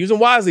 Use them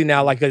wisely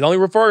now. Like only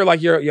refer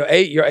like your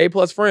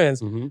A+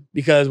 friends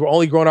because we're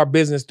only growing our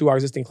business through our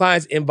existing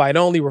clients. Invite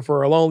only,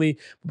 referral only.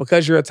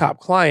 Because you're a top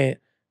client,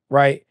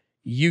 right?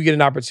 You get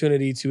an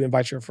opportunity to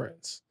invite your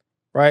friends,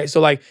 right?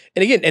 So like,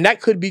 and again, and that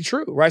could be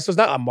true, right? So it's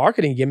not a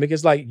marketing gimmick.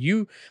 It's like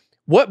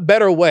what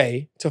better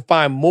way to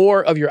find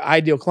more of your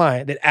ideal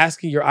client than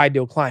asking your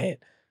ideal client,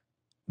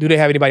 do they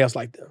have anybody else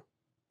like them,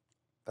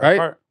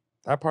 right?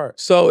 That part.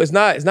 So it's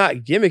not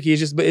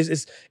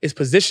gimmicky. It's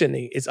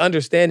positioning. It's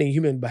understanding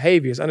human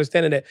behavior. It's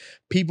understanding that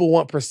people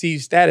want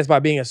perceived status by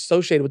being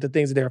associated with the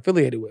things that they're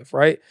affiliated with,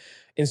 right?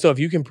 And so if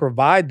you can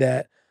provide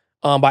that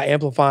by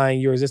amplifying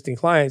your existing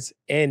clients,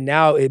 and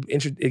now it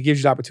gives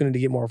you the opportunity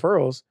to get more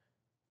referrals,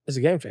 it's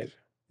a game changer.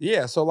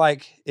 Yeah. So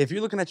like, if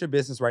you're looking at your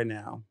business right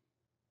now,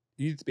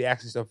 you need to be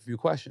asking yourself a few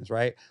questions,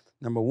 right?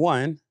 Number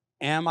one,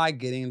 am I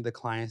getting the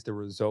clients the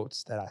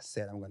results that I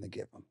said I'm going to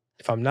give them?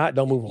 If I'm not,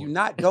 don't move If you're on.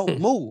 not, don't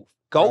move.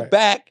 Go Right.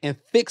 back and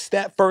fix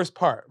that first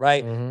part,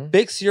 right? Mhm.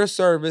 Fix your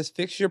service,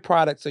 fix your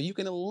product so you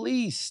can at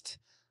least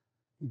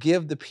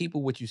give the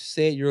people what you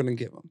said you're going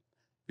to give them.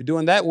 If you're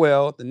doing that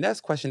well, the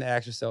next question to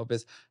ask yourself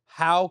is,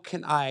 how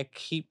can I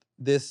keep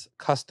this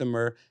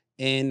customer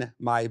in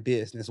my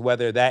business?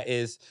 Whether that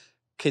is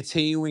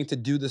continuing to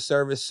do the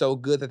service so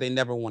good that they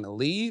never want to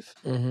leave,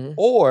 Mhm.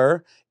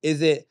 or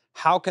is it,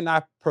 how can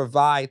I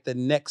provide the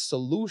next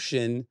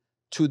solution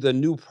to the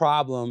new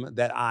problem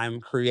that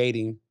I'm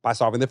creating by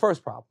solving the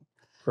first problem?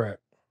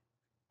 Correct.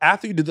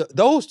 After you do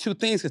those two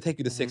things, can take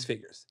you to six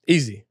figures.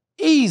 Easy.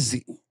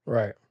 Easy.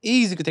 Right.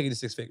 Easy could take you to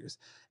six figures.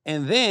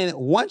 And then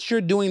once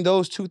you're doing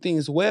those two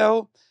things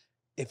well,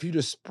 if you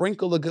just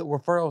sprinkle a good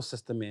referral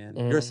system in,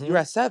 you're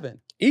at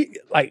 7.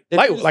 Like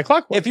If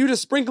clockwork. If you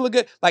just sprinkle a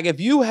good, like if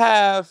you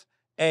have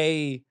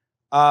I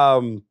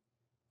was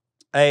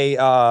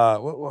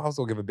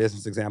gonna give a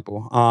business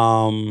example.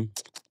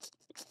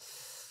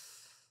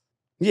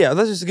 Yeah,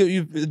 let's just give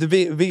you the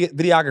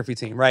videography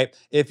team, right?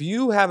 If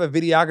you have a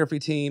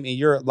videography team and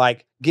you're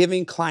like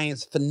giving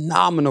clients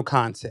phenomenal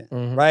content,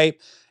 right?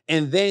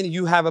 And then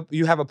you have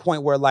a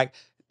point where like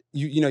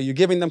you're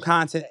giving them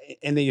content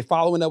and then you're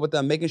following up with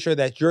them, making sure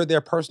that you're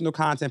their personal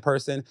content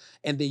person,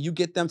 and then you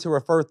get them to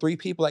refer 3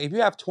 people. Like if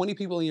you have 20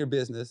 people in your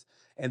business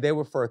and they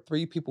refer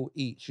 3 people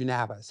each, you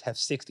now have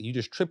 60. You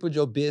just tripled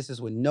your business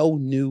with no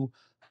new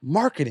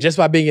marketing. Just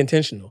by being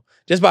intentional.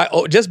 Just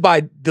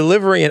by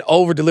delivering and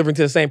over delivering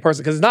to the same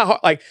person. Because it's not hard.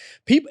 Like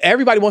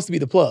everybody wants to be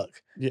the plug.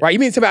 Yeah. Right? You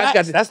mean somebody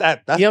got this, you know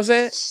what I'm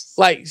saying?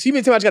 Like, so you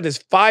mean somebody got this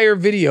fire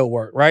video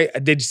work, right?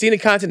 Did you see the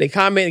content? They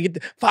comment and get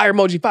the fire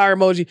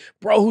emoji.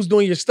 Bro, who's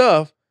doing your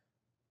stuff?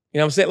 You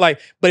know what I'm saying? Like,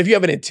 but if you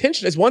have an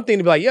intention, it's one thing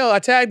to be like, yo, I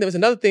tagged them. It's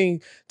another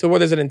thing to where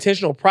there's an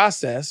intentional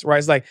process, right?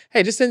 It's like,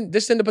 hey, just send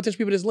the potential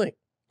people this link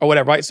or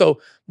whatever, right?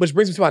 So, which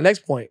brings me to my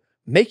next point.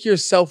 Make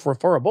yourself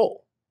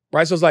referable.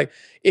 Right, so it's like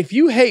if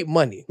you hate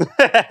money,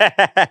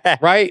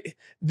 right,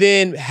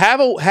 then have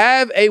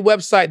a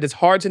website that's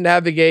hard to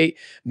navigate.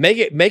 Make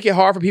it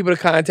hard for people to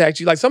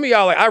contact you. Like some of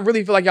y'all, like I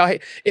really feel like y'all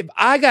hate. If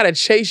I gotta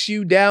chase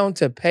you down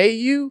to pay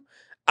you,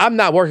 I'm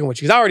not working with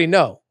you because I already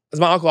know, as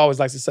my uncle always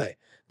likes to say,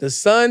 the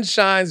sun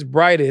shines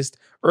brightest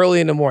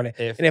early in the morning.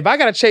 And if I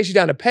gotta chase you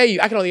down to pay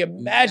you, I can only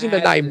imagine the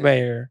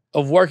nightmare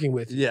of working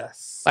with you.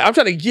 Yes, like I'm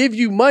trying to give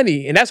you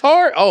money, and that's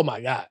hard. Oh my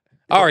God,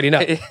 I already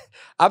know.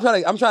 I'm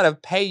trying to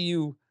pay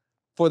you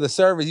for the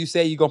service you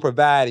say you're going to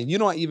provide, and you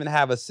don't even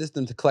have a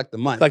system to collect the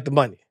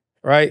money.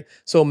 Right?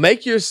 So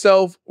make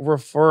yourself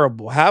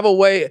referable. Have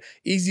a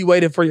easy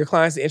way for your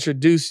clients to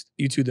introduce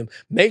you to them.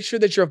 Make sure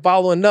that you're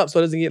following up so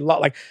it doesn't get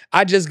lost. Like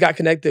I just got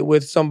connected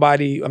with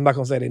somebody, I'm not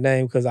going to say their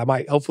name because I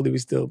might, hopefully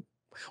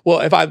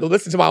if I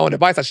listen to my own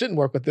advice, I shouldn't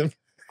work with them.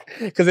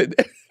 Because if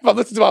I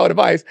listen to my own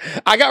advice,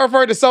 I got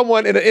referred to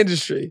someone in the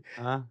industry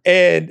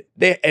and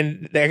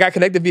they got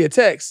connected via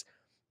text.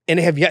 And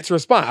they have yet to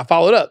respond. I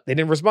followed up. They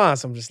didn't respond.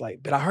 So I'm just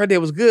like, but I heard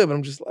that was good. But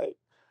I'm just like,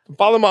 I'm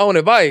following my own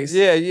advice.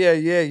 Yeah.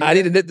 I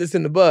need to nip this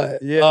in the bud.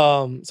 Yeah.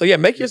 So yeah,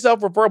 make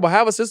yourself referable.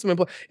 Have a system in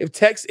place. If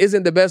text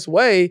isn't the best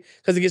way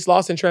because it gets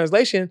lost in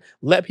translation,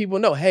 let people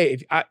know,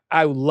 hey,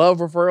 I love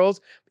referrals.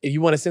 If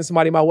you want to send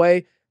somebody my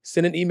way,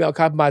 send an email,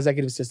 copy my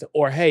executive assistant.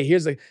 Or hey,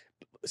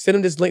 send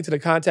them this link to the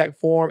contact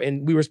form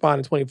and we respond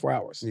in 24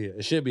 hours. Yeah,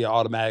 it should be an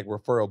automatic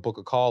referral book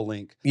a call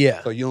link.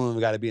 Yeah. So you don't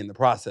even got to be in the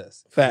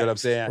process. Facts. You know what I'm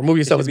saying? Remove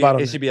yourself as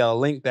bottleneck. It should be a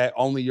link that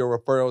only your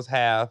referrals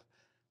have,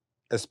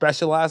 a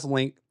specialized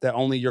link that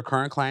only your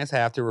current clients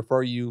have to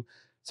refer you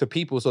to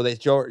people so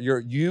that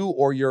you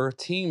or your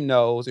team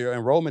knows, your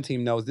enrollment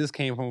team knows this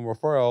came from a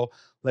referral.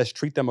 Let's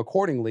treat them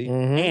accordingly.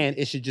 And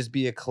it should just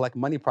be a collect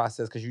money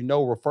process because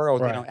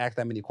referrals, they don't ask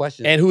that many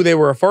questions. And who they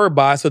were referred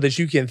by so that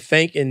you can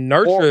thank and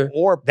nurture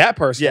or that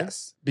person.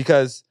 Yes,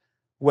 because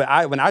when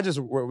I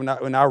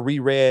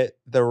reread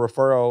the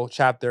referral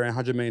chapter in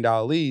 $100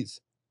 Million Leads,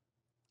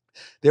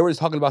 they were just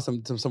talking about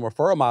some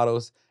referral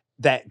models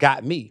that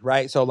got me,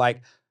 right? So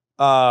like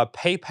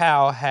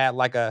PayPal had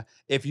like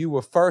if you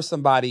refer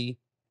somebody,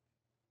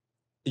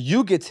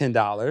 you get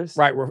 $10.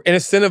 Right. And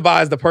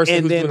incentivize the person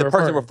and who's then doing the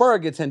person referred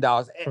get $10.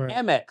 Right.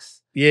 Amex.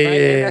 Yeah, right?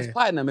 yeah. Amex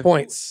Platinum.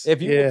 Points.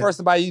 If you refer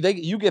somebody,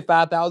 you get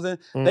 $5,000,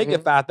 they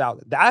get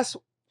 $5,000. That's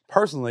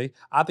personally,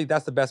 I think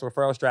that's the best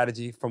referral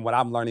strategy from what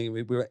I'm learning.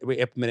 We're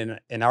implementing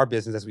in our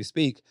business as we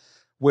speak,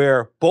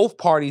 where both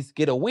parties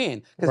get a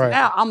win. Because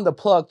now I'm the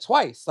plug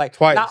twice.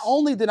 Like not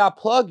only did I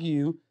plug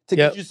you to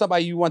get you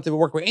somebody you want to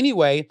work with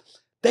anyway,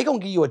 they gonna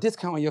give you a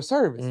discount on your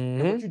service.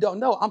 And what you don't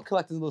know, I'm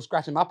collecting a little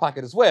scratch in my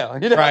pocket as well.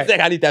 You know what I'm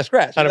saying? I need that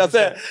scratch. You know what I'm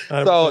saying?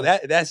 100%.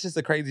 So that's just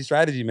a crazy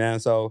strategy,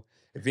 man. So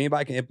if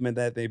anybody can implement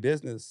that in their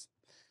business,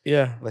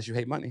 unless you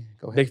hate money,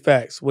 go ahead. Big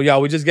facts. Well, y'all,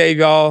 we just gave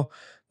y'all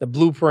the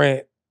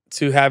blueprint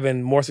to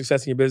having more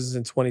success in your business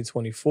in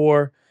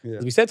 2024. Yeah.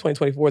 As we said,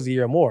 2024 is a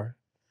year or more.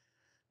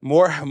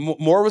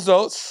 More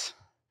results,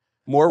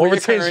 more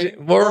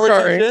retention, more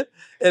retention,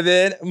 and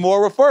then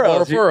more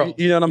referrals.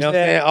 You know what I'm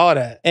saying? All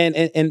that.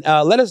 And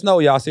let us know,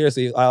 y'all,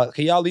 seriously.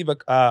 Can y'all leave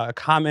a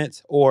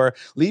comment or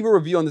leave a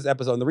review on this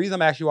episode? And the reason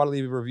I'm asking you all to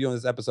leave a review on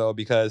this episode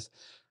because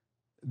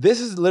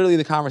this is literally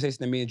the conversation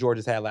that me and George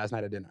just had last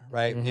night at dinner,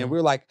 right? And we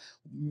were like,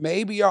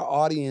 maybe our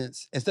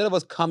audience, instead of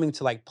us coming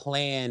to like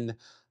plan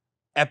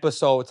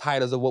episode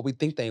titles of what we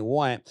think they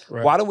want,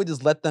 why don't we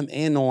just let them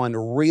in on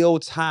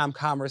real-time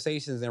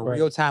conversations and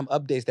real-time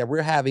updates that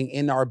we're having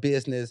in our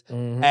business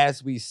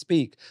as we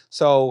speak?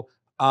 So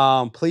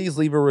please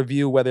leave a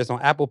review, whether it's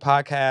on Apple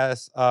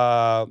Podcasts,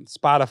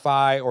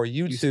 Spotify, or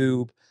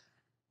YouTube.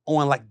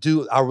 On like,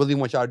 dude, I really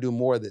want y'all to do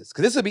more of this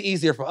because this would be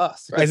easier for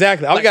us.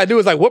 Exactly. All we gotta do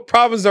is like, what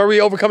problems are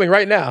we overcoming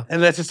right now?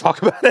 And let's just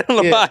talk about it on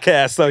the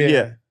podcast. So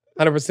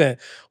 100%.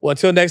 Well,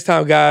 until next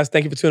time, guys,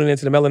 thank you for tuning in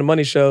to the Melanin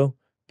Money Show.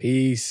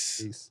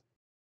 Peace.